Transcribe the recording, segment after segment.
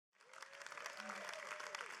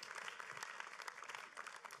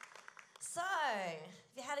So, have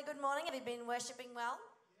you had a good morning? Have you been worshipping well?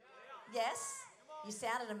 Yes? You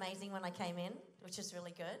sounded amazing when I came in, which is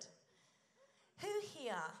really good. Who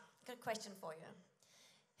here, got a question for you.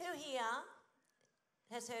 Who here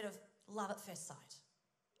has heard of love at first sight?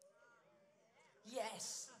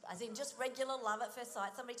 Yes, as in just regular love at first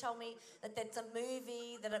sight. Somebody told me that that's a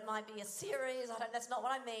movie, that it might be a series. That's not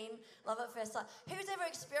what I mean, love at first sight. Who's ever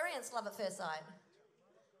experienced love at first sight?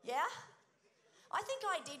 Yeah? I think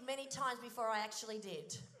I did many times before I actually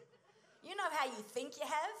did. You know how you think you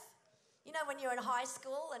have? You know when you're in high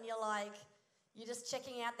school and you're just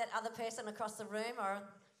checking out that other person across the room, or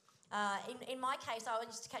in my case, I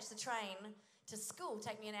used to catch the train to school,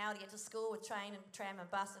 take me an hour to get to school with train and tram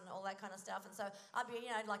and bus and all that kind of stuff. And so I'd be,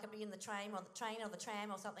 I'd be in the train or the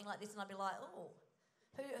tram or something like this, and I'd be like,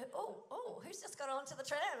 who's just got onto the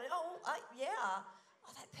tram? Yeah. Oh,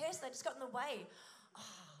 that person, they just got in the way. Oh,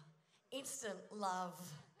 instant love.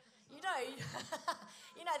 You know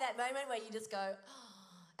that moment where you just go,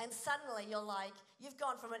 oh, and suddenly you're like, you've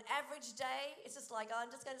gone from an average day, it's just like, oh,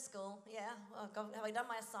 I'm just going to school, yeah, have I done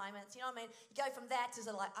my assignments, you know what I mean? You go from that to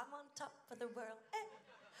sort of like, I'm on top of the world, hey,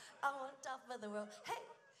 I'm on top of the world, hey,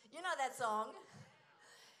 you know that song?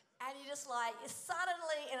 And you're just like,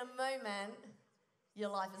 suddenly in a moment,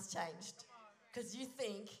 your life has changed because you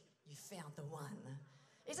think you found the one.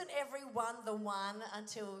 Isn't everyone the one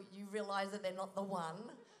until you realise that they're not the one?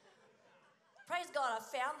 Praise God, I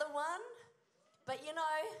found the one. But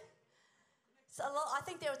I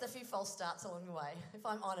think there was a few false starts along the way, if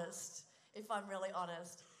I'm really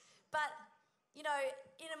honest. But, in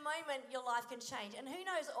a moment your life can change. And who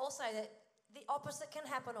knows also that the opposite can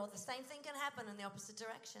happen, or the same thing can happen in the opposite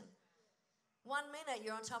direction. 1 minute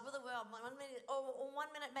you're on top of the world, 1 minute, or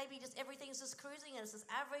 1 minute maybe just everything's just cruising and it's just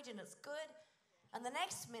average and it's good. And the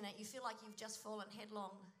next minute you feel like you've just fallen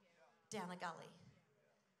headlong down a gully.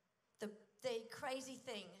 The crazy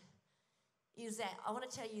thing is that I want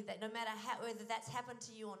to tell you that no matter whether that's happened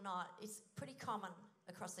to you or not, it's pretty common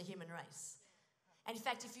across the human race. And in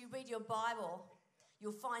fact, if you read your Bible,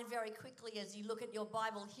 you'll find very quickly as you look at your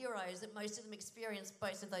Bible heroes that most of them experience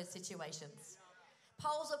both of those situations.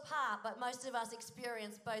 Poles apart, but most of us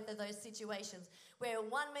experience both of those situations where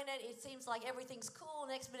 1 minute it seems like everything's cool,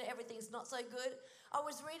 next minute everything's not so good. I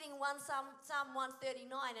was reading Psalm 139,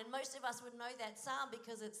 and most of us would know that psalm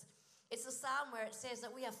because it's a psalm where it says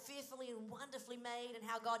that we are fearfully and wonderfully made and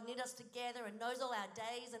how God knit us together and knows all our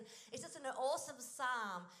days. And it's just an awesome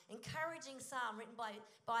psalm, encouraging psalm written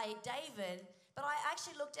by David. But I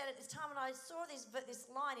actually looked at it this time and I saw this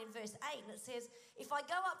line in verse 8, and it says, if I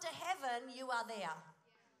go up to heaven, you are there.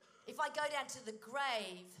 If I go down to the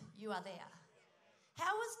grave, you are there.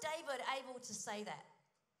 How was David able to say that?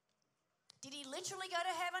 Did he literally go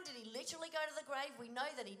to heaven? Did he literally go to the grave? We know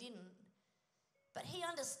that he didn't. But he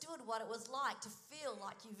understood what it was like to feel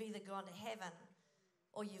like you've either gone to heaven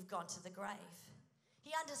or you've gone to the grave.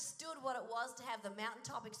 He understood what it was to have the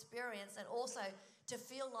mountaintop experience and also to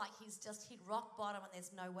feel like he's just hit rock bottom and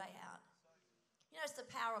there's no way out. It's the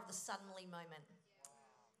power of the suddenly moment.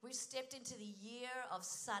 We've stepped into the year of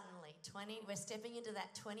suddenly. We're stepping into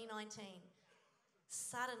that 2019.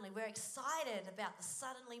 Suddenly, we're excited about the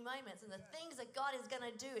suddenly moments and the things that God is going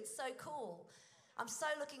to do. It's so cool. I'm so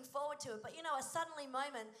looking forward to it. But a suddenly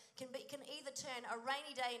moment can either turn a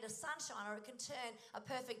rainy day into sunshine, or it can turn a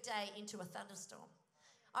perfect day into a thunderstorm.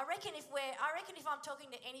 I reckon if I'm talking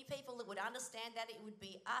to any people that would understand that, it would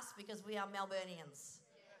be us, because we are Melburnians.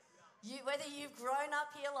 Whether you've grown up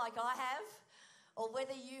here like I have, or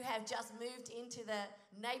whether you have just moved into the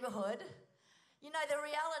neighbourhood, the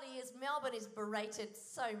reality is Melbourne is berated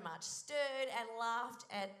so much, stirred and laughed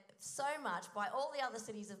at so much by all the other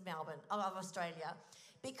cities of Australia,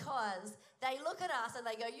 because they look at us and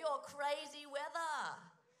they go, you're crazy weather.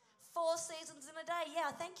 4 seasons in a day.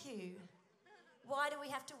 Yeah, thank you. Why do we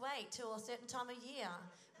have to wait till a certain time of year?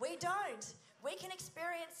 We don't. We can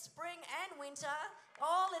experience spring and winter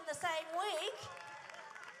all in the same week.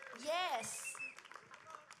 Yes.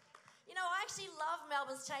 I actually love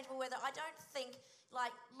Melbourne's changeable weather. I don't think,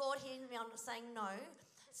 Lord, hear me, I'm not saying no.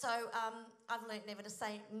 So I've learnt never to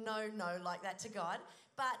say no like that to God.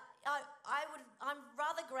 But I'm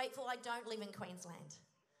rather grateful I don't live in Queensland.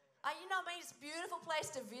 It's a beautiful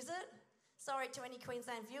place to visit. Sorry to any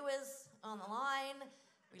Queensland viewers on the line.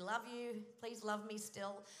 We love you. Please love me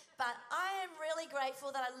still. But I am really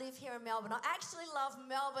grateful that I live here in Melbourne. I actually love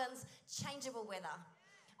Melbourne's changeable weather.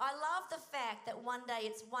 I love the fact that one day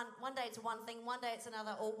it's one thing, one day it's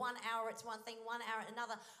another, or 1 hour it's one thing, 1 hour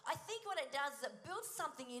another. I think what it does is it builds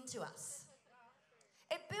something into us.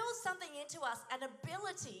 It builds something into us, an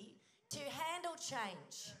ability to handle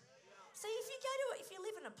change. See, if you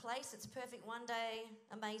live in a place that's perfect one day,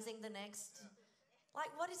 amazing the next,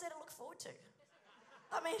 like what is there to look forward to?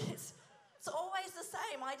 I mean, it's always the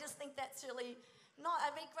same. I just think that's really not,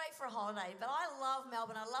 I mean, great for a holiday, but I love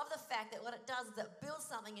Melbourne. I love the fact that what it does is it builds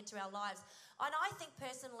something into our lives. And I think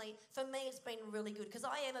personally, for me, it's been really good because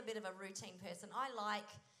I am a bit of a routine person. I like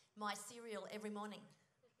my cereal every morning.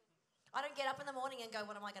 I don't get up in the morning and go,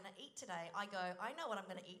 what am I going to eat today? I go, I know what I'm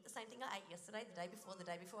going to eat. The same thing I ate yesterday, the day before,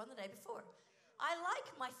 and the day before. I like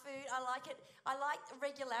my food. I like it. I like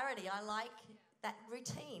regularity. I like that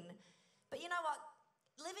routine. But you know what?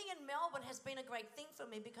 Living in Melbourne has been a great thing for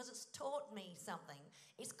me because it's taught me something.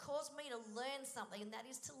 It's caused me to learn something, and that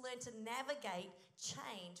is to learn to navigate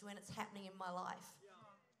change when it's happening in my life.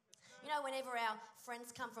 You know, whenever our friends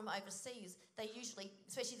come from overseas, they usually,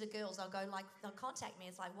 especially the girls, they'll contact me.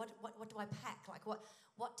 It's like, what do I pack? Like,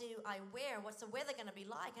 what do I wear? What's the weather going to be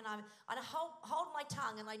like? And I hold my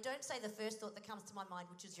tongue and I don't say the first thought that comes to my mind,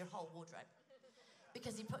 which is your whole wardrobe,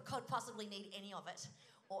 because you could possibly need any of it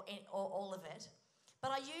or all of it. But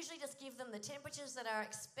I usually just give them the temperatures that are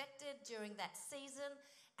expected during that season,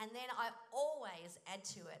 and then I always add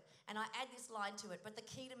to it. And I add this line to it, but the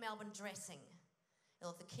key to Melbourne dressing,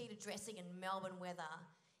 or the key to dressing in Melbourne weather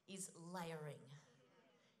is layering.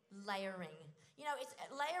 Layering. You know,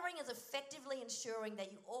 layering is effectively ensuring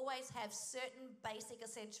that you always have certain basic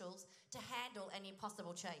essentials to handle any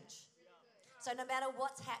possible change. So no matter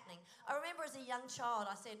what's happening. I remember as a young child,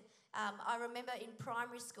 I remember in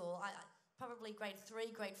primary school, probably grade 3,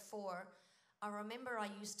 grade 4, I remember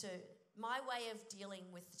my way of dealing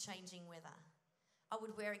with changing weather, I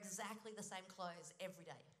would wear exactly the same clothes every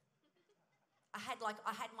day. I had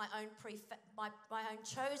my own my own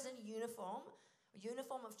chosen uniform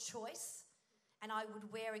of choice, and I would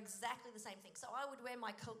wear exactly the same thing. So I would wear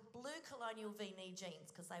my blue Colonial V-knee jeans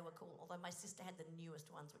because they were cool, although my sister had the newest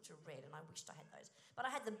ones, which are red, and I wished I had those. But I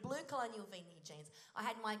had the blue Colonial V-knee jeans. I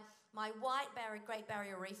had my white Great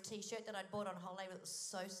Barrier Reef T-shirt that I'd bought on holiday, but it was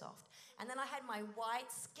so soft. And then I had my white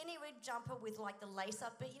skinny rig jumper with like the lace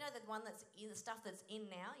up bit, you know, the one that's in, the stuff that's in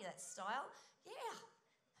now, that style. Yeah,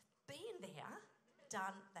 been there,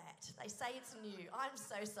 done that. They say it's new. I'm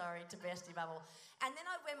so sorry to burst your bubble. And then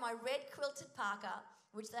I'd wear my red quilted parka,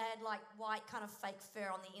 which they had like white kind of fake fur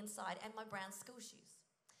on the inside, and my brown school shoes.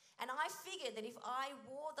 And I figured that if I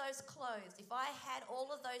wore those clothes, if I had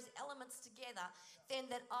all of those elements together, then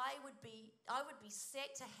that I would be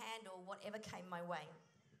set to handle whatever came my way.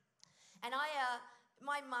 And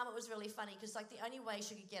my mum, it was really funny because like the only way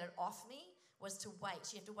she could get it off me was to wait.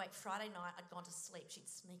 She had to wait Friday night. I'd gone to sleep. She'd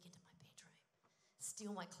sneak into my bedroom,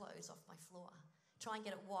 steal my clothes off my floor, try and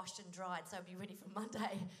get it washed and dried so I'd be ready for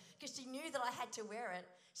Monday, because she knew that I had to wear it.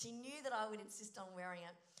 She knew that I would insist on wearing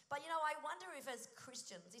it. But you know, I wonder if as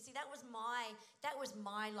Christians, you see, that was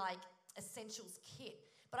my like essentials kit.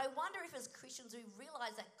 But I wonder if as Christians we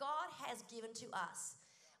realise that God has given to us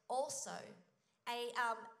also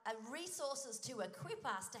a resources to equip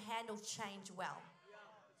us to handle change well.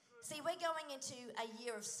 See, we're going into a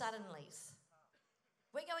year of suddenlies.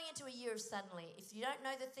 We're going into a year of suddenly. If you don't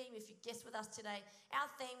know the theme, if you guess with us today,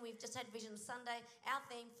 our theme, we've just had Vision Sunday, our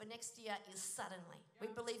theme for next year is suddenly.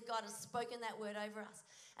 We believe God has spoken that word over us.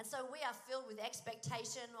 And so we are filled with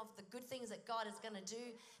expectation of the good things that God is going to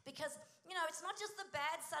do, because, you know, it's not just the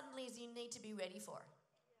bad suddenlies you need to be ready for.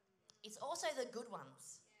 It's also the good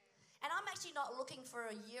ones. And I'm actually not looking for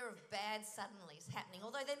a year of bad suddenlies happening,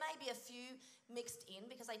 although there may be a few mixed in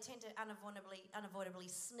because they tend to unavoidably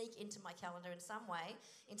sneak into my calendar in some way,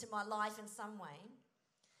 into my life in some way.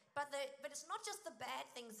 But it's not just the bad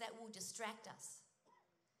things that will distract us.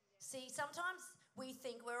 See, sometimes we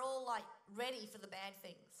think we're all like ready for the bad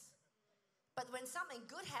things. But when something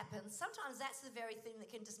good happens, sometimes that's the very thing that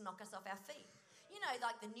can just knock us off our feet. You know,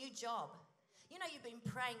 like the new job. You know, you've been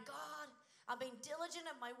praying, God, I've been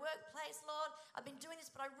diligent at my workplace, Lord. I've been doing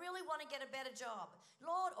this, but I really want to get a better job.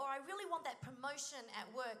 Lord, or I really want that promotion at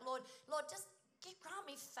work. Lord, just grant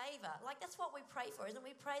me favor. Like that's what we pray for, isn't it?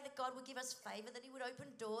 We pray that God would give us favor, that he would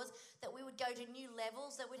open doors, that we would go to new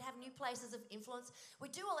levels, that we'd have new places of influence.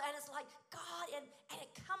 We do all that, and it's like, God, and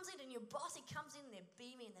it comes in, and your boss, he comes in, and they're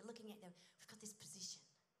beaming, and they're looking at them. We've got this position.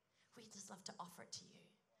 We'd just love to offer it to you.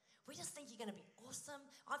 We just think you're going to be awesome.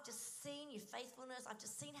 I've just seen your faithfulness. I've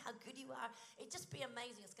just seen how good you are. It'd just be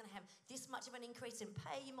amazing. It's going to have this much of an increase in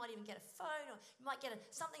pay. You might even get a phone, or you might get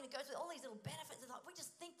something that goes with all these little benefits. It's like, we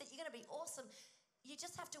just think that you're going to be awesome. You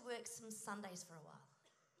just have to work some Sundays for a while.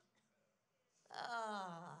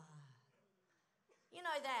 You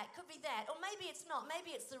know, that could be that. Or maybe it's not.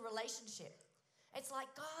 Maybe it's the relationship. It's like,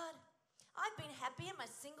 God, I've been happy in my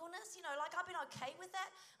singleness, like I've been okay with that.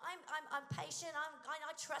 I'm patient.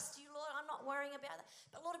 I trust you, Lord. I'm not worrying about that.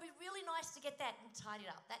 But Lord, it'd be really nice to get that tidied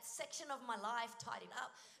up, that section of my life tidied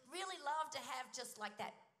up. Really love to have just like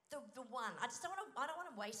that, the one. I don't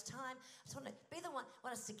want to waste time. I just want to be the one.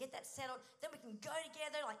 I want us to get that settled. Then we can go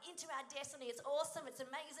together like into our destiny. It's awesome. It's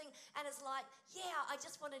amazing. And it's like, yeah, I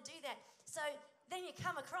just want to do that. So then you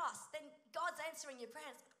come across, then God's answering your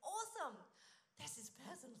prayer. It's like, awesome. There's this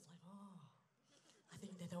person. It's like, oh, I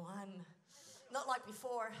think they're the one. Not like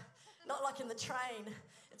before. Not like in the train.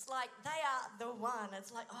 It's like they are the one.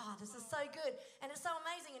 It's like, oh, this is so good. And it's so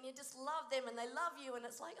amazing. And you just love them and they love you. And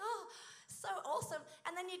it's like, oh, so awesome.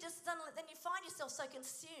 And then you just suddenly, then you find yourself so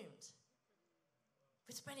consumed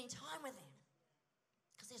with spending time with them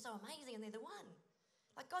because they're so amazing and they're the one.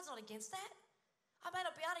 Like, God's not against that. I may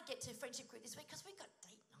not be able to get to friendship group this week because we got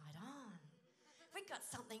date night on. We got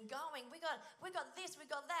something going. We got this, we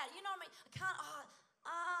got that. You know what I mean?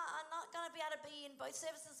 I'm not going to be able to be in both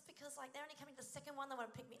services because like they're only coming to the second one. They want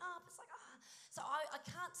to pick me up. It's like, so I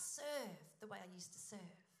can't serve the way I used to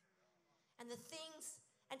serve. And the things,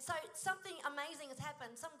 and so something amazing has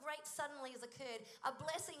happened. Some great suddenly has occurred. A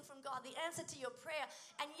blessing from God, the answer to your prayer.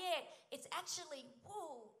 And yet it's actually,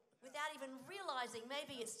 without even realizing,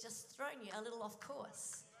 maybe it's just thrown you a little off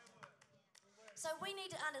course. So we need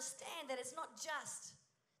to understand that it's not just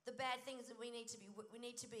the bad things that we need to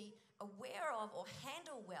be aware of or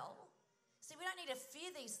handle well. See, we don't need to fear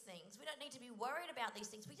these things. We don't need to be worried about these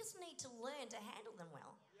things. We just need to learn to handle them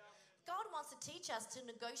well. God wants to teach us to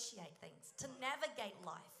negotiate things, to navigate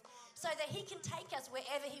life, so that he can take us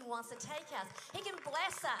wherever he wants to take us. He can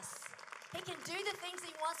bless us. He can do the things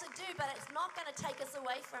he wants to do, but it's not going to take us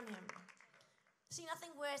away from him. See,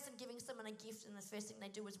 nothing worse than giving someone a gift and the first thing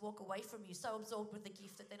they do is walk away from you, so absorbed with the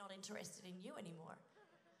gift that they're not interested in you anymore.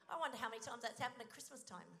 I wonder how many times that's happened at Christmas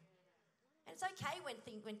time. And it's okay when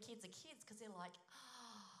kids are kids because they're like,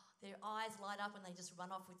 their eyes light up and they just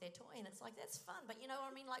run off with their toy. And it's like, that's fun. But you know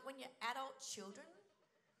what I mean? Like when your adult children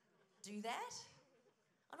do that,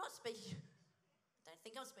 I'm not speaking, I don't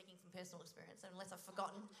think I'm speaking from personal experience unless I've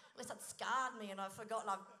forgotten, unless it's scarred me and I've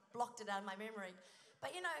forgotten, I've blocked it out of my memory.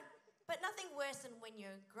 But but nothing worse than when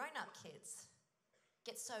your grown-up kids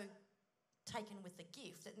get so taken with the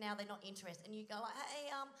gift that now they're not interested and you go like, hey,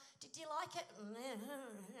 did you like it?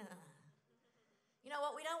 You know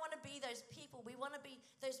what? We don't want to be those people. We want to be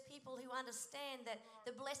those people who understand that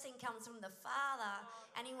the blessing comes from the Father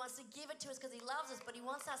and he wants to give it to us because he loves us, but he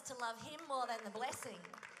wants us to love him more than the blessing.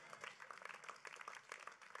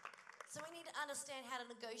 So we need to understand how to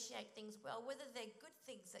negotiate things well, whether they're good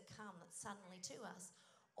things that come suddenly to us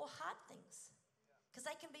or hard things, because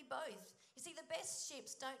they can be both. You see, the best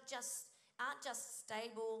ships aren't just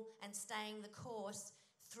stable and staying the course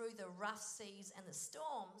through the rough seas and the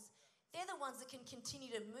storms. They're the ones that can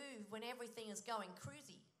continue to move when everything is going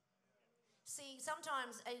cruisy. See,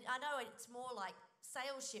 sometimes, I know it's more like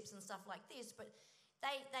sail ships and stuff like this, but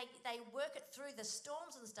they work it through the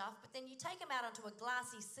storms and stuff, but then you take them out onto a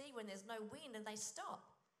glassy sea when there's no wind and they stop.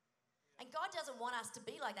 And God doesn't want us to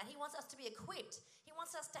be like that. He wants us to be equipped. He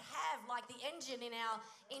wants us to have like the engine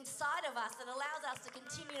inside of us that allows us to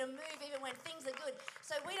continue to move even when things are good.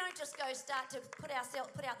 So we don't just go start to put out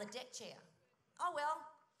the deck chair. Oh well,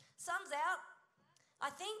 sun's out.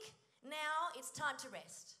 I think now it's time to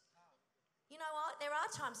rest. You know what? There are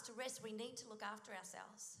times to rest. We need to look after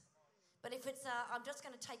ourselves. But if it's, I'm just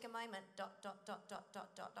going to take a moment, ...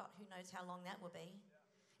 who knows how long that will be.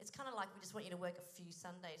 It's kind of like we just want you to work a few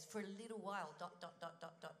Sundays for a little while, ...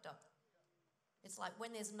 It's like when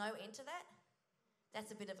there's no end to that, that's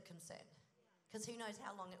a bit of a concern because who knows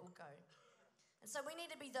how long it will go. And so we need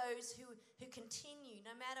to be those who continue,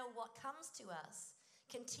 no matter what comes to us,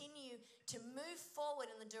 continue to move forward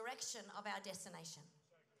in the direction of our destination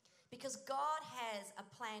because God has a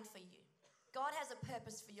plan for you. God has a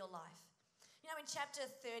purpose for your life. You know, in chapter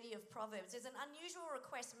 30 of Proverbs, there's an unusual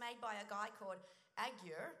request made by a guy called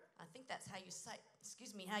Agur. I think that's how you say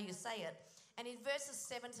it. And in verses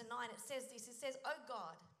 7 to 9, it says this. It says, "Oh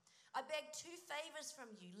God, I beg 2 favors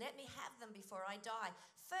from you. Let me have them before I die.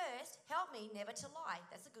 First, help me never to lie."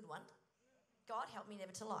 That's a good one. God, help me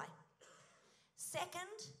never to lie.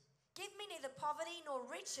 Second, give me neither poverty nor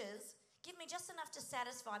riches. Give me just enough to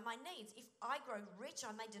satisfy my needs. If I grow rich,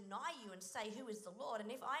 I may deny you and say, "Who is the Lord?"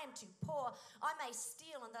 And if I am too poor, I may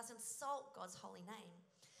steal and thus insult God's holy name.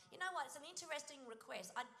 You know what? It's an interesting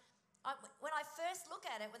request. When I first look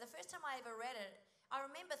at it, the first time I ever read it, I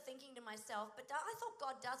remember thinking to myself, but I thought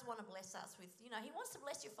God does want to bless us with, he wants to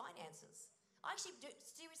bless your finances. I actually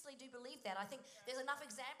seriously do believe that. I think there's enough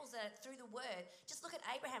examples of it through the Word. Just look at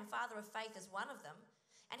Abraham, father of faith, as one of them.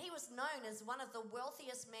 And he was known as one of the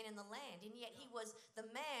wealthiest men in the land, and yet he was the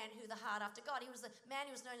man who the heart after God. He was the man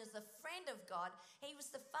who was known as the friend of God. He was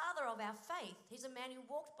the father of our faith. He's a man who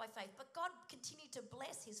walked by faith, but God continued to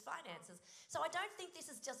bless his finances. So I don't think this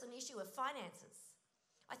is just an issue of finances.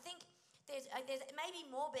 I think there's maybe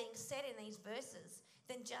more being said in these verses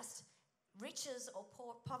than just riches or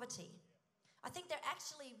poverty. I think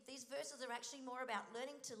these verses are actually more about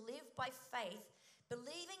learning to live by faith,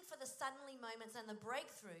 believing for the suddenly moments and the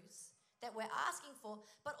breakthroughs that we're asking for,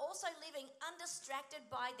 but also living undistracted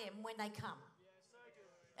by them when they come.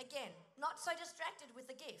 Again, not so distracted with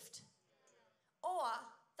the gift or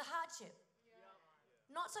the hardship.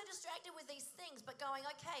 Not so distracted with these things, but going,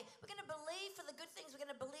 okay, we're going to believe for the good things. We're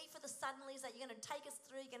going to believe for the suddenlies that you're going to take us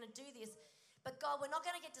through. You're going to do this. But God, we're not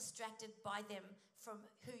going to get distracted by them from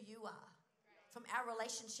who you are, from our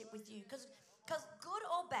relationship with you. Because good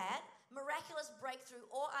or bad, miraculous breakthrough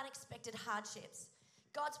or unexpected hardships,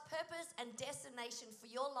 God's purpose and destination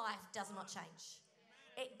for your life does not change.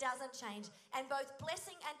 It doesn't change. And both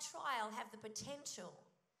blessing and trial have the potential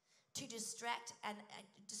to distract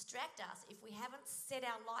us if we haven't set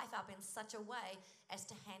our life up in such a way as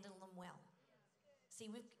to handle them well. See,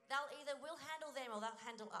 they'll either will handle them or they'll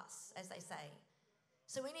handle us, as they say.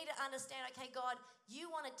 So we need to understand, okay, God, you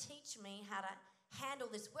want to teach me how to handle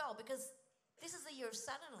this well, because this is the year of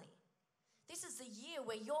suddenly. This is the year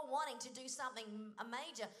where you're wanting to do something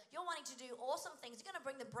major. You're wanting to do awesome things. You're going to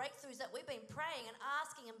bring the breakthroughs that we've been praying and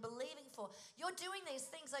asking and believing for. You're doing these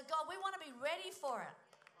things. So God, we want to be ready for it.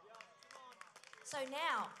 So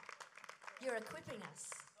now you're equipping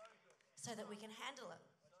us so that we can handle it.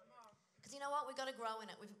 Because you know what? We've got to grow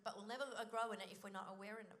in it. But we'll never grow in it if we're not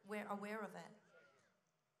aware of it.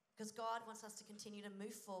 Because God wants us to continue to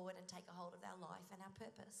move forward and take a hold of our life and our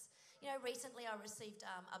purpose. You know, recently I received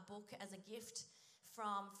a book as a gift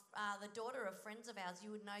from the daughter of friends of ours.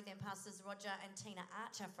 You would know them, Pastors Roger and Tina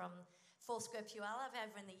Archer from Foursquare Puyallup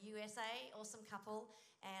over in the USA. Awesome couple.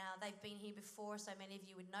 They've been here before, so many of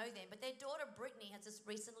you would know them. But their daughter Brittany has just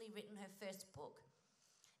recently written her first book.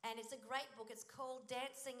 And it's a great book. It's called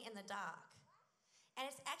Dancing in the Dark. And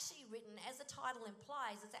it's actually written, as the title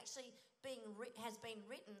implies, it's actually has been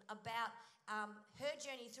written about her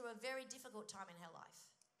journey through a very difficult time in her life.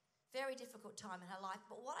 Very difficult time in her life.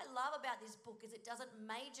 But what I love about this book is it doesn't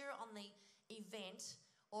major on the event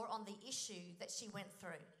or on the issue that she went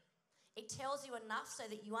through. It tells you enough so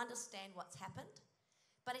that you understand what's happened,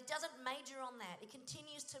 but it doesn't major on that. It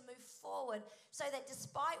continues to move forward so that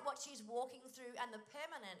despite what she's walking through and the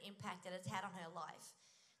permanent impact that it's had on her life,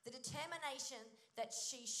 the determination that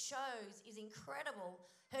she shows is incredible.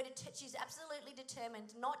 She's absolutely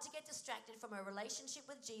determined not to get distracted from her relationship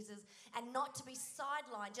with Jesus and not to be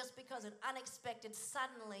sidelined just because an unexpected,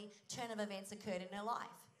 suddenly turn of events occurred in her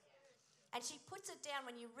life. And she puts it down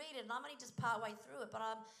when you read it, and I'm only just part way through it, but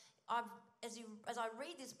as I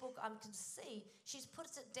read this book, I can see she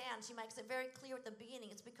puts it down. She makes it very clear at the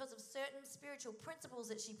beginning. It's because of certain spiritual principles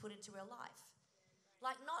that she put into her life.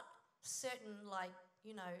 Like not certain,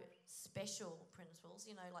 special principles,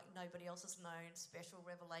 like nobody else has known, special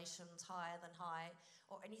revelations higher than high,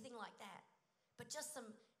 or anything like that. But just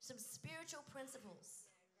some spiritual principles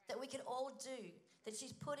that we can all do, that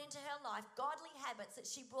she's put into her life, godly habits that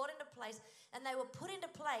she brought into place, and they were put into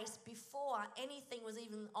place before anything was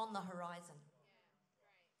even on the horizon.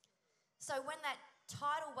 So when that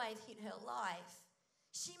tidal wave hit her life,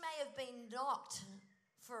 she may have been knocked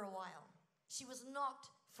for a while. She was knocked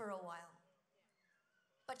for a while.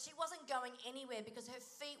 But she wasn't going anywhere because her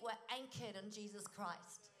feet were anchored in Jesus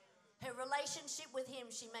Christ. Her relationship with him,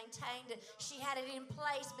 she maintained it. She had it in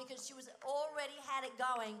place because she was already had it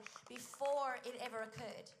going before it ever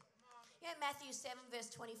occurred. You know, Matthew 7, verse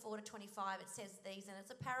 24 to 25, it says these, and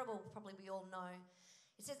it's a parable probably we all know.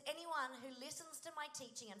 It says, anyone who listens to my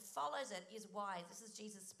teaching and follows it is wise. This is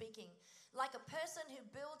Jesus speaking. Like a person who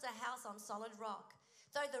builds a house on solid rock.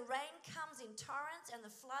 Though the rain comes in torrents and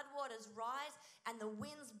the floodwaters rise and the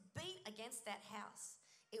winds beat against that house,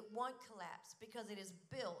 it won't collapse because it is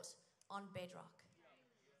built on bedrock.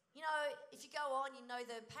 You know, if you go on, you know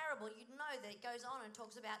the parable, you know that it goes on and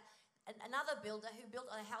talks about another builder who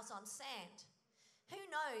built a house on sand. Who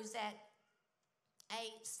knows that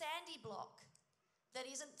a sandy block that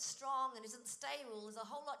isn't strong and isn't stable is a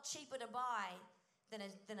whole lot cheaper to buy than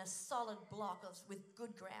a solid block with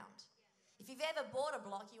good ground. If you've ever bought a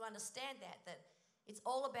block, you understand that it's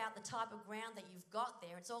all about the type of ground that you've got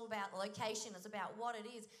there. It's all about location. It's about what it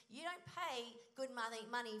is. You don't pay good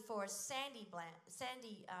money for a sandy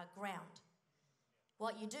ground.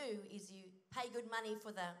 What you do is you pay good money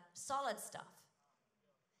for the solid stuff.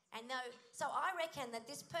 And so I reckon that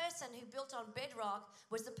this person who built on bedrock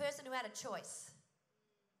was the person who had a choice.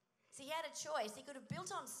 So he had a choice. He could have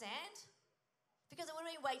built on sand because it would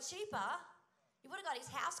have been way cheaper. He would have got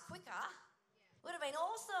his house quicker. It would have been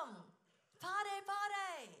awesome. Party,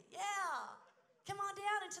 party. Yeah. Come on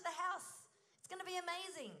down into the house. It's going to be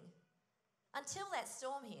amazing. Until that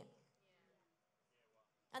storm hit.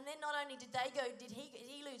 And then not only did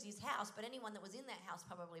he lose his house, but anyone that was in that house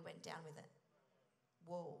probably went down with it.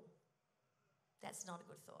 Whoa. That's not a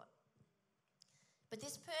good thought. But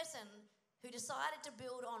this person who decided to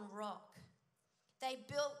build on rock, they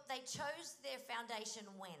chose their foundation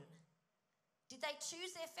when? Did they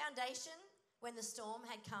choose their foundation when the storm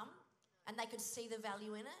had come and they could see the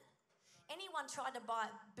value in it? Anyone tried to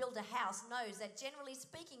build a house knows that generally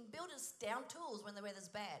speaking, builders down tools when the weather's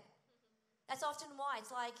bad. That's often why.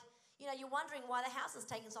 It's like, you're wondering why the house is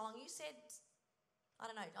taking so long. You said, I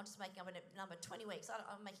don't know, I'm just making up a number, 20 weeks.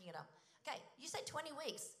 I'm making it up. Okay, you said 20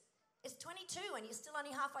 weeks. It's 22 and you're still only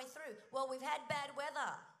halfway through. Well, we've had bad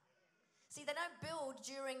weather. See, they don't build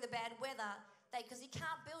during the bad weather because you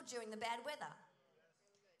can't build during the bad weather.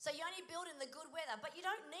 So you only build in the good weather, but you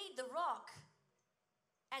don't need the rock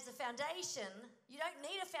as a foundation. You don't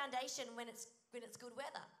need a foundation when it's good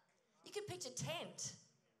weather. You could pitch a tent.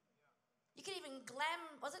 You could even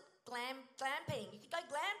glamping. You could go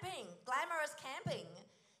glamping, glamorous camping.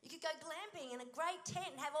 You could go glamping in a great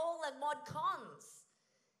tent and have all the mod cons.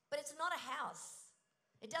 But it's not a house.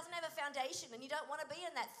 It doesn't have a foundation, and you don't want to be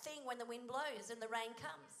in that thing when the wind blows and the rain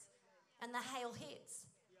comes and the hail hits.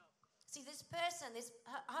 See, this person, this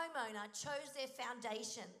homeowner, chose their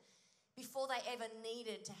foundation before they ever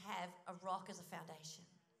needed to have a rock as a foundation.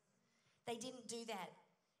 They didn't do that.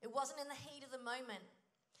 It wasn't in the heat of the moment.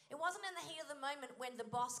 It wasn't in the heat of the moment when the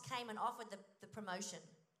boss came and offered the promotion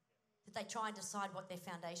that they try and decide what their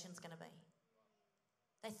foundation's going to be.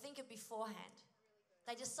 They think it beforehand.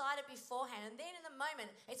 They decide it beforehand. And then in the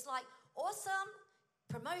moment, it's like, awesome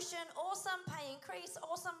promotion, awesome pay increase,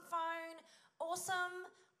 awesome phone, awesome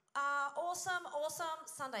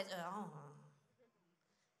Sundays.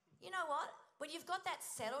 You know what? When you've got that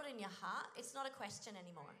settled in your heart, it's not a question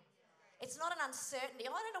anymore. It's not an uncertainty.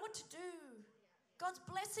 Oh, I don't know what to do. God's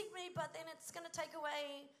blessing me, but then it's going to take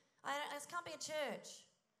away. It can't be a church.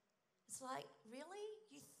 It's like, really?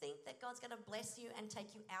 You think that God's going to bless you and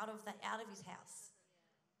take you out of his house?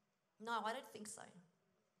 No, I don't think so.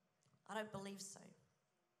 I don't believe so.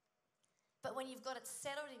 But when you've got it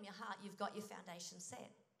settled in your heart, you've got your foundation set.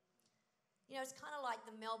 It's kind of like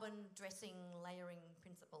the Melbourne dressing layering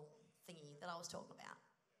principle thingy that I was talking about.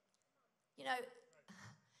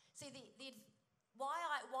 See,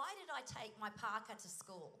 why did I take my parka to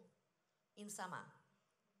school in summer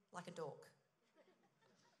like a dork?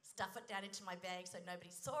 Stuff it down into my bag so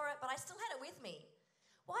nobody saw it, but I still had it with me.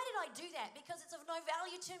 Why did I do that? Because it's of no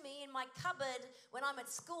value to me in my cupboard when I'm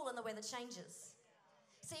at school and the weather changes.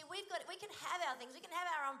 See, we can have our things. We can have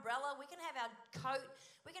our umbrella. We can have our coat.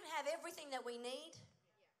 We can have everything that we need.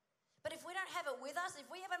 But if we don't have it with us, if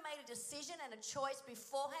we haven't made a decision and a choice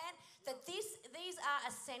beforehand that these are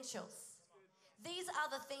essentials, these are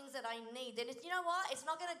the things that I need, then you know what? It's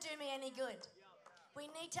not going to do me any good. We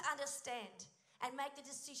need to understand and make the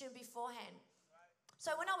decision beforehand.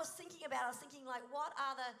 So when I was thinking about it, I was thinking like, what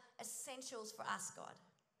are the essentials for us, God?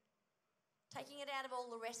 Taking it out of all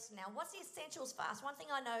the rest now. What's the essentials for us? One thing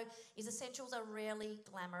I know is essentials are rarely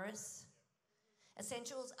glamorous.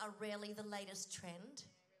 Essentials are rarely the latest trend.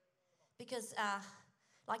 Because,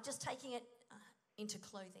 just taking it into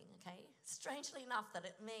clothing, okay? Strangely enough that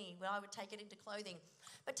I would take it into clothing.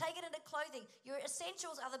 But take it into clothing. Your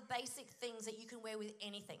essentials are the basic things that you can wear with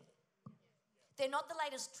anything. They're not the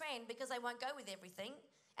latest trend because they won't go with everything.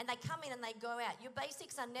 And they come in and they go out. Your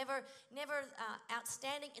basics are never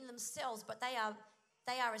outstanding in themselves, but they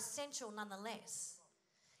are essential nonetheless.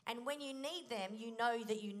 And when you need them, you know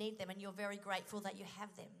that you need them and you're very grateful that you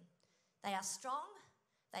have them. They are strong,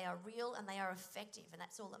 they are real, and they are effective. And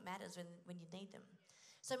that's all that matters when you need them.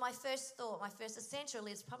 So my first essential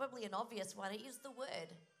is probably an obvious one. It is the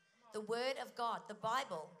Word. The Word of God, the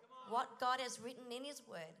Bible, what God has written in His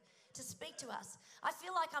Word to speak to us. I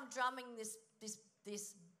feel like I'm drumming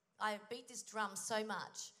I beat this drum so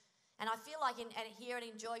much. And I feel like here at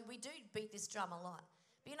Enjoy, we do beat this drum a lot.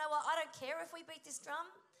 But you know what? I don't care if we beat this drum,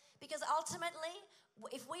 because ultimately,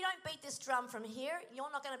 if we don't beat this drum from here,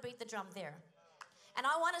 you're not going to beat the drum there. And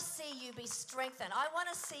I want to see you be strengthened. I want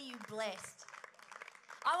to see you blessed.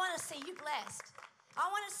 I want to see you blessed. I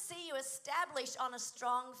want to see you established on a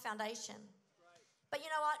strong foundation. But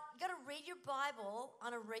you know what? You've got to read your Bible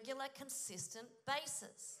on a regular, consistent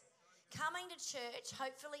basis. coming to church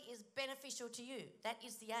hopefully is beneficial to you. That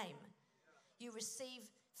is the aim. You receive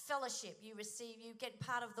fellowship, you get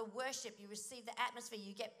part of the worship, you receive the atmosphere,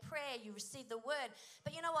 you get prayer, you receive the word.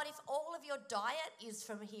 But you know what? If all of your diet is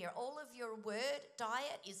from here, all of your word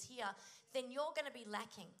diet is here, then you're going to be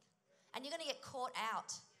lacking. And you're going to get caught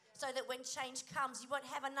out so that when change comes, you won't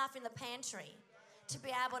have enough in the pantry to be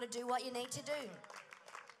able to do what you need to do.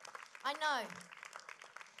 I know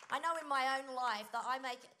in my own life that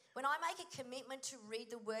when I make a commitment to read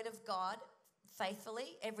the word of God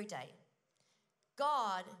faithfully every day,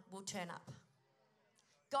 God will turn up.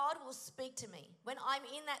 God will speak to me. When I'm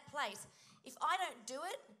in that place, if I don't do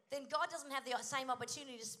it, then God doesn't have the same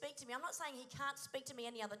opportunity to speak to me. I'm not saying he can't speak to me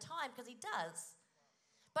any other time, because he does.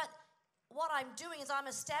 But what I'm doing is I'm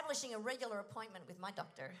establishing a regular appointment with my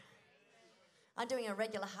doctor. I'm doing a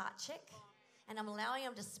regular heart check, and I'm allowing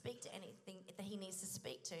him to speak to anything that he needs to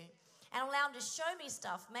speak to. And allow him to show me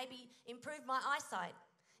stuff, maybe improve my eyesight,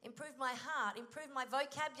 improve my heart, improve my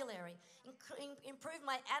vocabulary, improve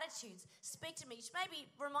my attitudes, speak to me, maybe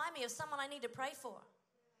remind me of someone I need to pray for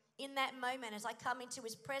in that moment as I come into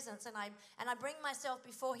his presence and I bring myself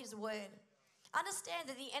before his word. Understand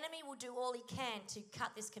that the enemy will do all he can to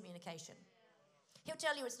cut this communication. He'll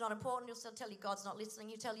tell you it's not important. He'll still tell you God's not listening.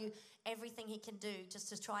 He'll tell you everything he can do just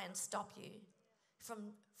to try and stop you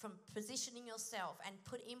from positioning yourself and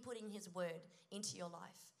inputting his word into your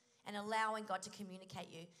life and allowing God to communicate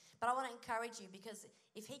you. But I want to encourage you, because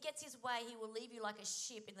if he gets his way, he will leave you like a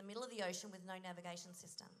ship in the middle of the ocean with no navigation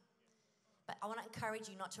system. But I want to encourage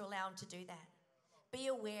you not to allow him to do that. Be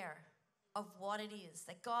aware of what it is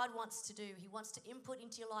that God wants to do. He wants to input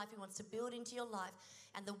into your life. He wants to build into your life.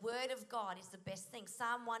 And the word of God is the best thing.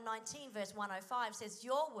 Psalm 119 verse 105 says,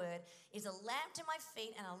 your word is a lamp to my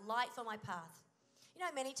feet and a light for my path. You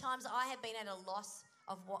know, many times I have been at a loss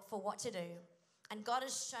for what to do. And God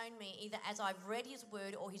has shown me, either as I've read his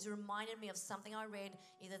word or he's reminded me of something I read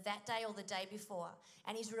either that day or the day before.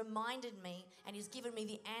 And he's reminded me and he's given me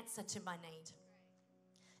the answer to my need.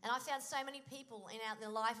 And I found so many people in the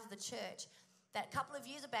life of the church that a couple of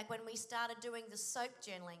years back when we started doing the SOAP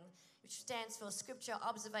journaling, which stands for Scripture,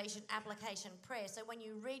 Observation, Application, Prayer. So when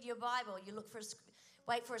you read your Bible, you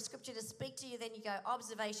wait for a scripture to speak to you, then you go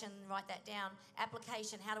observation, write that down,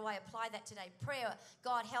 application, how do I apply that today? Prayer,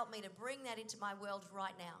 God help me to bring that into my world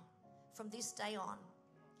right now, from this day on.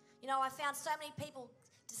 You know, I found so many people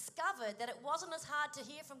discovered that it wasn't as hard to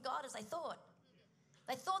hear from God as they thought.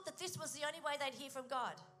 They thought that this was the only way they'd hear from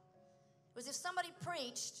God. It was if somebody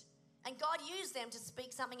preached and God used them to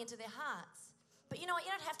speak something into their hearts. But you know what?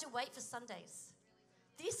 You don't have to wait for Sundays.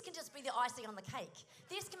 This can just be the icing on the cake.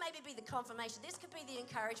 This can maybe be the confirmation. This could be the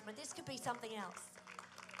encouragement. This could be something else.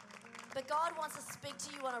 But God wants to speak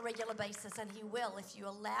to you on a regular basis, and he will if you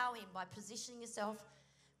allow him by positioning yourself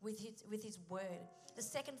with his word. The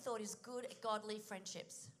second thought is good, godly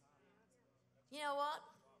friendships. You know what?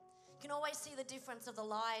 You can always see the difference of the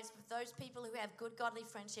lives of those people who have good, godly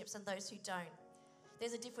friendships and those who don't.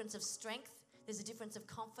 There's a difference of strength. There's a difference of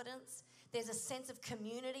confidence. There's a sense of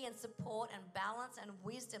community and support and balance and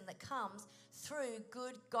wisdom that comes through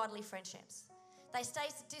good, godly friendships. They say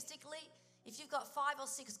statistically, if you've got 5 or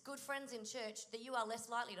 6 good friends in church, that you are less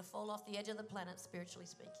likely to fall off the edge of the planet, spiritually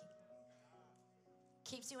speaking.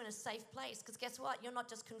 Keeps you in a safe place, because guess what? You're not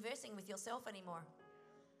just conversing with yourself anymore.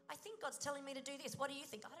 I think God's telling me to do this. What do you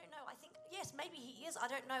think? I don't know. I think, yes, maybe he is. I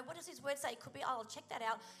don't know. What does his word say? It could be, I'll check that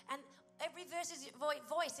out. And every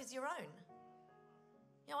voice is your own.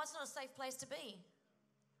 You know, it's not a safe place to be.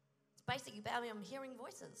 It's basically about I'm hearing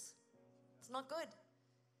voices. It's not good.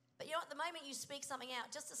 But you know, at the moment you speak something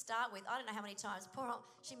out, just to start with, I don't know how many times,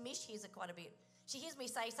 Mish hears it quite a bit. She hears me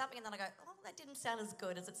say something and then I go, oh, that didn't sound as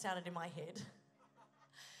good as it sounded in my head.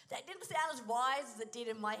 That didn't sound as wise as it did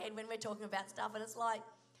in my head when we're talking about stuff. And it's like,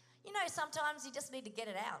 you know, sometimes you just need to get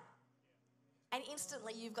it out. And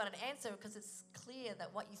instantly you've got an answer, because it's clear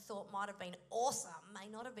that what you thought might have been awesome may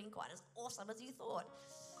not have been quite as awesome as you thought.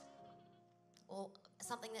 Or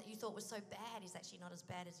something that you thought was so bad is actually not as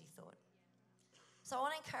bad as you thought. So I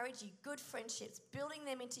want to encourage you, good friendships, building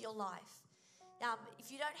them into your life. Now,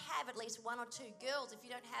 if you don't have at least 1 or 2 girls, if you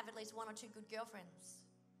don't have at least 1 or 2 good girlfriends,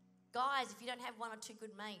 guys, if you don't have 1 or 2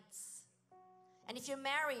 good mates, and if you're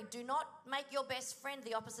married, do not make your best friend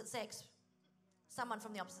the opposite sex, someone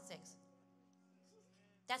from the opposite sex.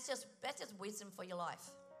 That's just wisdom for your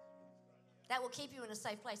life. That will keep you in a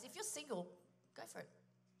safe place. If you're single, go for it.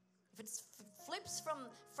 If it flips from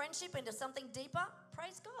friendship into something deeper,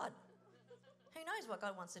 praise God. Who knows what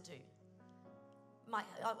God wants to do?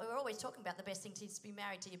 We're always talking about the best thing is to be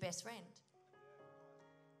married to your best friend.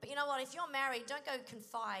 But you know what? If you're married, don't go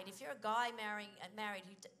confide. If you're a guy married,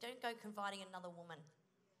 don't go confiding in another woman.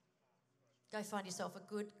 Go find yourself a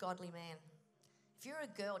good, godly man. If you're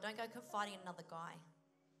a girl, don't go confiding in another guy.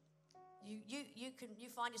 You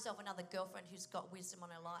find yourself another girlfriend who's got wisdom on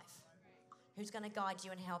her life, who's going to guide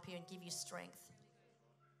you and help you and give you strength.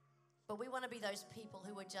 But we want to be those people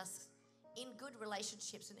who are just in good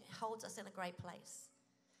relationships, and it holds us in a great place.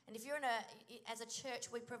 And if you're as a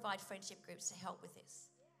church, we provide friendship groups to help with this.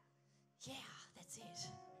 Yeah, that's it.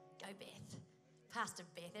 Go Beth. Pastor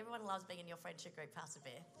Beth. Everyone loves being in your friendship group, Pastor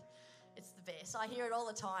Beth. It's the best. I hear it all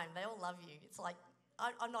the time. They all love you. It's like,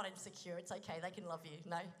 I'm not insecure. It's okay. They can love you.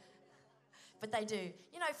 No. But they do.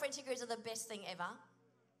 You know, friendship groups are the best thing ever.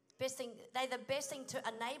 They're the best thing to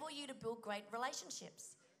enable you to build great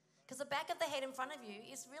relationships. Because the back of the head in front of you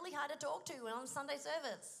is really hard to talk to on Sunday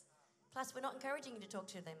service. Plus, we're not encouraging you to talk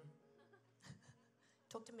to them.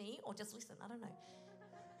 Talk to me or just listen. I don't know.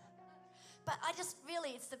 But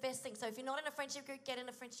it's the best thing. So if you're not in a friendship group, get in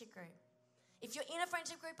a friendship group. If you're in a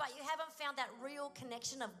friendship group but you haven't found that real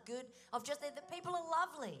connection of just the people are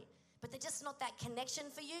lovely, but they're just not that connection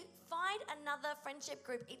for you, find another friendship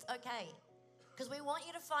group. It's okay. Because we want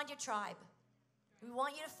you to find your tribe. We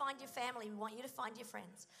want you to find your family. We want you to find your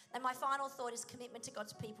friends. And my final thought is commitment to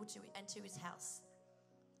God's people and to his house.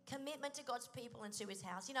 Commitment to God's people and to his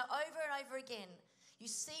house. You know, over and over again, you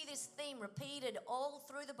see this theme repeated all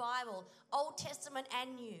through the Bible, Old Testament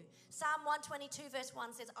and New. Psalm 122 verse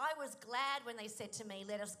 1 says, I was glad when they said to me,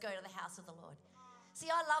 let us go to the house of the Lord. See,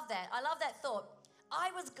 I love that. I love that thought. I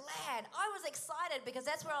was glad. I was excited because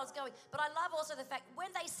that's where I was going. But I love also the fact when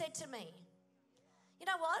they said to me, you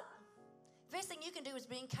know what? The best thing you can do is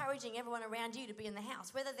be encouraging everyone around you to be in the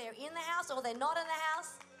house, whether they're in the house or they're not in the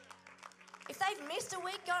house. If they've missed a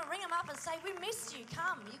week, go and ring them up and say, we missed you,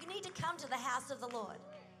 come. You need to come to the house of the Lord.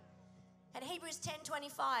 And Hebrews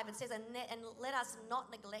 10:25, it says, and let us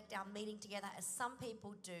not neglect our meeting together as some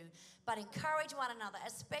people do, but encourage one another,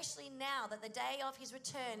 especially now that the day of his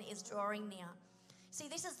return is drawing near. See,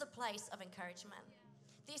 this is the place of encouragement.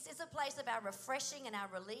 This is a place of our refreshing and our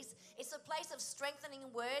release. It's a place of strengthening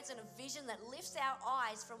words and a vision that lifts our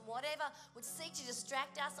eyes from whatever would seek to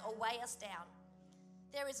distract us or weigh us down.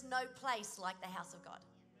 There is no place like the house of God.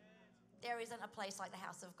 There isn't a place like the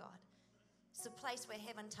house of God. It's a place where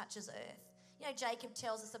heaven touches earth. You know, Jacob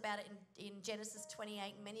tells us about it in Genesis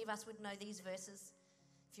 28. Many of us would know these verses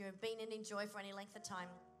if you've been in Enjoy for any length of time.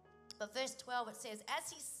 But verse 12, it says,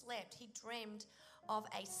 as he slept, he dreamed of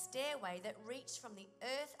a stairway that reached from the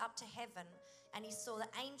earth up to heaven, and he saw the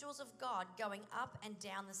angels of God going up and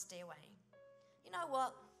down the stairway. You know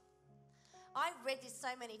what? I've read this so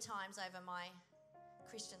many times over my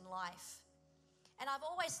Christian life. And I've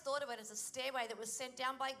always thought of it as a stairway that was sent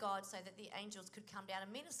down by God so that the angels could come down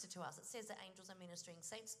and minister to us. It says that angels are ministering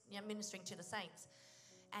to the saints.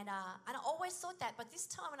 And I always thought that, but this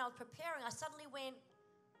time when I was preparing, I suddenly went,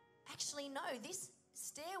 actually no, this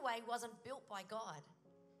stairway wasn't built by God.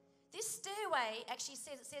 This stairway actually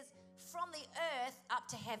says from the earth up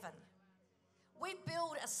to heaven. We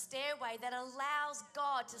build a stairway that allows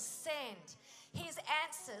God to send his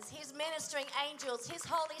answers, his ministering angels, his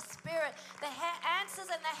Holy Spirit, the answers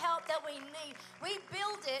and the help that we need. We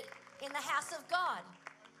build it in the house of God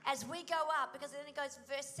as we go up, because then it goes to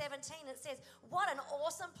verse 17, it says, what an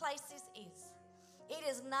awesome place this is. It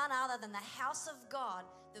is none other than the house of God,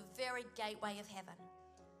 the very gateway of heaven.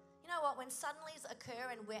 You know what? When suddenlies occur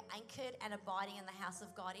and we're anchored and abiding in the house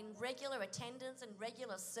of God, in regular attendance and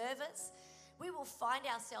regular service, we will find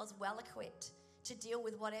ourselves well equipped to deal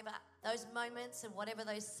with whatever those moments and whatever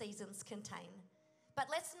those seasons contain. But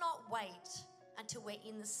let's not wait until we're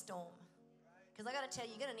in the storm. Because I got to tell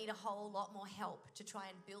you, you're going to need a whole lot more help to try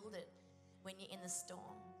and build it when you're in the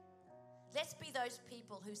storm. Let's be those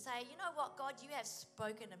people who say, you know what, God, you have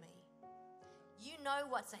spoken to me. You know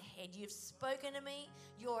what's ahead. You've spoken to me.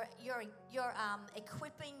 You're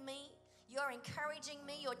equipping me. You're encouraging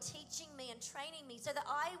me, you're teaching me and training me so that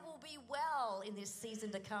I will be well in this season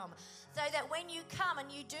to come. So that when you come and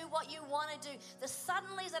you do what you want to do, the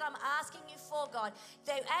suddenlies that I'm asking you for, God,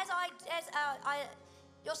 that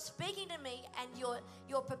you're speaking to me and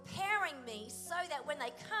you're preparing me so that when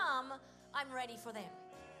they come, I'm ready for them.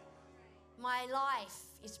 My life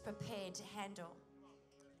is prepared to handle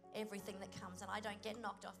everything that comes, and I don't get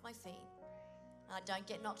knocked off my feet. I don't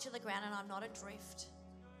get knocked to the ground, and I'm not adrift.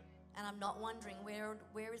 And I'm not wondering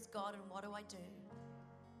where is God and what do I do?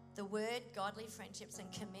 The word, godly friendships, and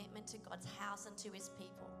commitment to God's house and to his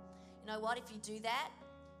people. You know what? If you do that,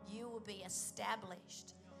 you will be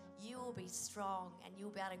established. You will be strong, and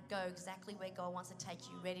you'll be able to go exactly where God wants to take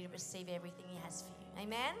you, ready to receive everything he has for you.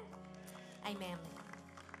 Amen? Amen.